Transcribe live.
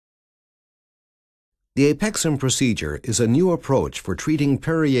The Apexum procedure is a new approach for treating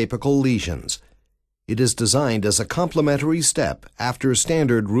periapical lesions. It is designed as a complementary step after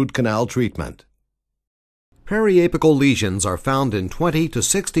standard root canal treatment. Periapical lesions are found in 20 to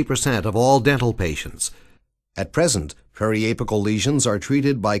 60% of all dental patients. At present, periapical lesions are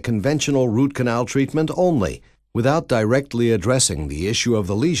treated by conventional root canal treatment only, without directly addressing the issue of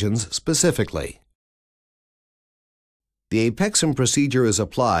the lesions specifically. The Apexum procedure is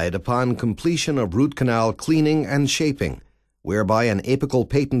applied upon completion of root canal cleaning and shaping, whereby an apical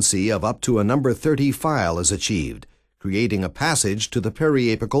patency of up to a number 30 file is achieved, creating a passage to the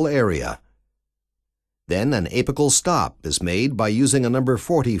periapical area. Then an apical stop is made by using a number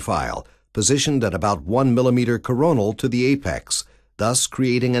 40 file, positioned at about 1 millimeter coronal to the apex, thus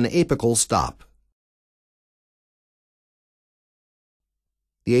creating an apical stop.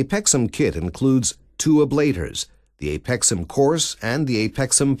 The Apexum kit includes 2 ablators, the Apexum coarse and the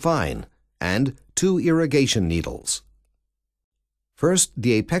Apexum fine, and 2 irrigation needles. First,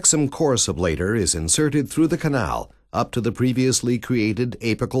 the Apexum coarse ablator is inserted through the canal up to the previously created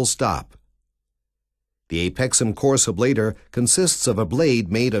apical stop. The Apexum coarse ablator consists of a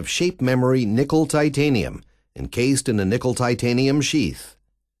blade made of shape memory nickel titanium, encased in a nickel titanium sheath.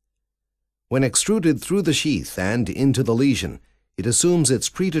 When extruded through the sheath and into the lesion, it assumes its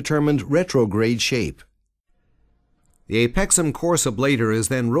predetermined retrograde shape. The Apexum coarse ablator is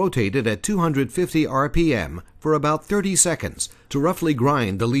then rotated at 250 RPM for about 30 seconds to roughly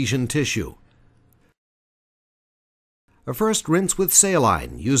grind the lesion tissue. A first rinse with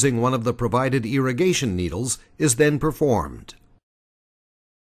saline using one of the provided irrigation needles is then performed.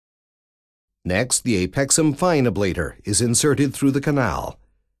 Next, the Apexum fine ablator is inserted through the canal.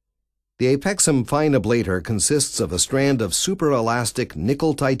 The Apexum fine ablator consists of a strand of superelastic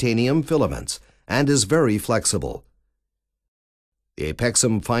nickel titanium filaments and is very flexible. The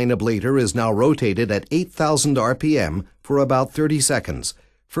Apexum fine ablator is now rotated at 8,000 RPM for about 30 seconds,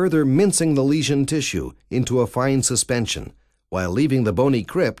 further mincing the lesion tissue into a fine suspension, while leaving the bony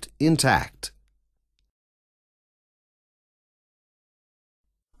crypt intact.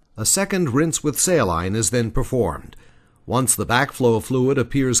 A second rinse with saline is then performed. Once the backflow fluid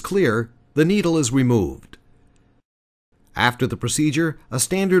appears clear, the needle is removed. After the procedure, a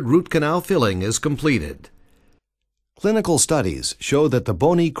standard root canal filling is completed. Clinical studies show that the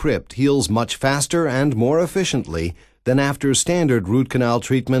bony crypt heals much faster and more efficiently than after standard root canal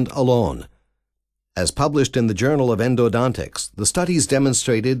treatment alone. As published in the Journal of Endodontics, the studies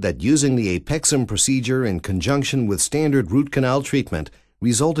demonstrated that using the Apexum procedure in conjunction with standard root canal treatment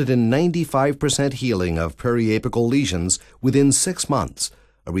resulted in 95% healing of periapical lesions within 6 months,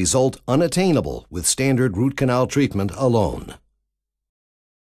 a result unattainable with standard root canal treatment alone.